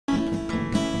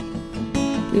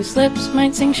Loose lips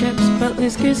might sink ships, but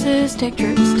loose gooses take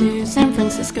trips to San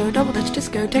Francisco. Double Dutch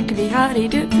disco, tech to be hottie.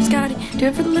 Do it for Scotty, do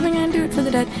it for the living and do it for the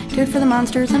dead. Do it for the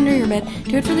monsters under your bed.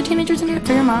 Do it for the teenagers and do it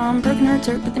for your mom. Broken hearts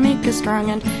hurt, but they make us strong,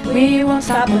 and we won't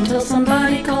stop until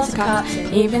somebody calls the cops.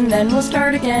 Even then we'll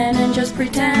start again and just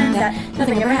pretend that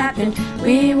nothing ever happened.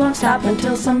 We won't stop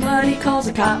until somebody calls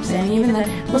the cops, and even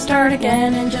then we'll start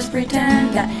again and just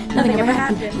pretend that nothing ever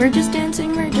happened. We're just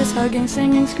dancing, we're just hugging,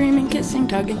 singing, screaming, kissing,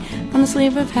 tugging on the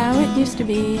sleeve of how it used to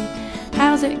be.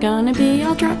 How's it gonna be?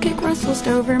 I'll drop kick Russell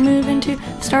Stover, move into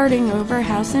starting over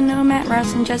house, and no Matt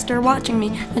Rouse and Chester watching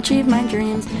me achieve my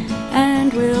dreams.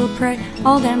 And we'll pray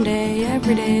all damn day,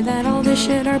 every day, that all this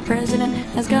shit our president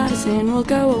has got us in will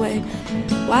go away,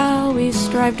 while we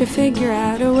strive to figure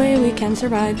out a way we can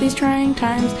survive these trying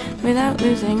times without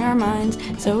losing our minds.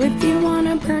 So if you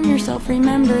wanna burn yourself,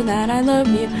 remember that I love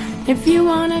you. If you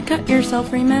wanna cut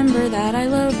yourself, remember that I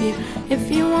love you. If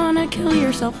you wanna kill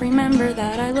yourself, remember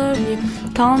that I love you.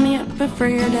 Call me up before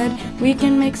you're dead, we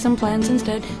can make some plans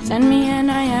instead. Send me an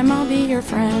IM, I'll be your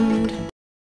friend.